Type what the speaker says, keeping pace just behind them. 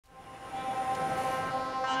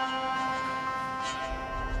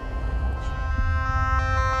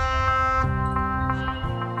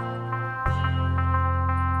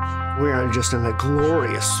We're just in a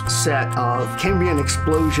glorious set of Cambrian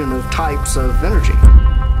explosion of types of energy.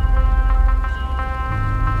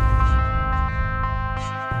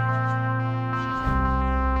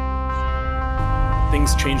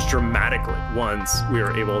 Things changed dramatically once we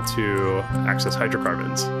were able to access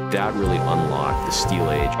hydrocarbons. That really unlocked the steel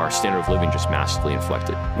age. Our standard of living just massively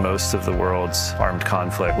inflected. Most of the world's armed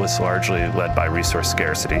conflict was largely led by resource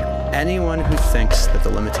scarcity. Anyone who thinks that the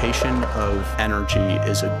limitation of energy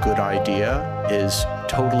is a good idea is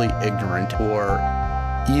totally ignorant or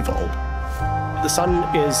evil. The sun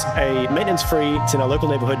is a maintenance-free, it's in our local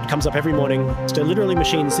neighborhood, comes up every morning. It's literally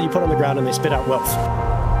machines that you put on the ground and they spit out wealth.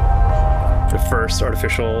 The first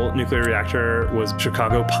artificial nuclear reactor was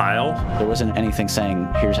Chicago Pile. There wasn't anything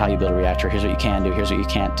saying, here's how you build a reactor, here's what you can do, here's what you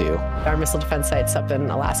can't do. Our missile defense sites up in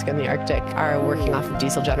Alaska and the Arctic are working off of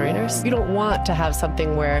diesel generators. You don't want to have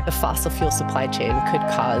something where the fossil fuel supply chain could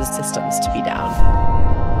cause systems to be down.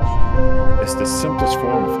 It's the simplest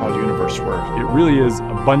form of how the universe works. It really is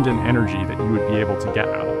abundant energy that you would be able to get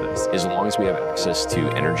out of this. As long as we have access to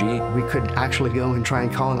energy, We could actually go and try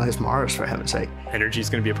and colonize Mars, for heaven's sake. Energy is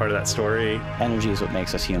going to be a part of that story. Energy is what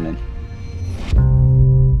makes us human.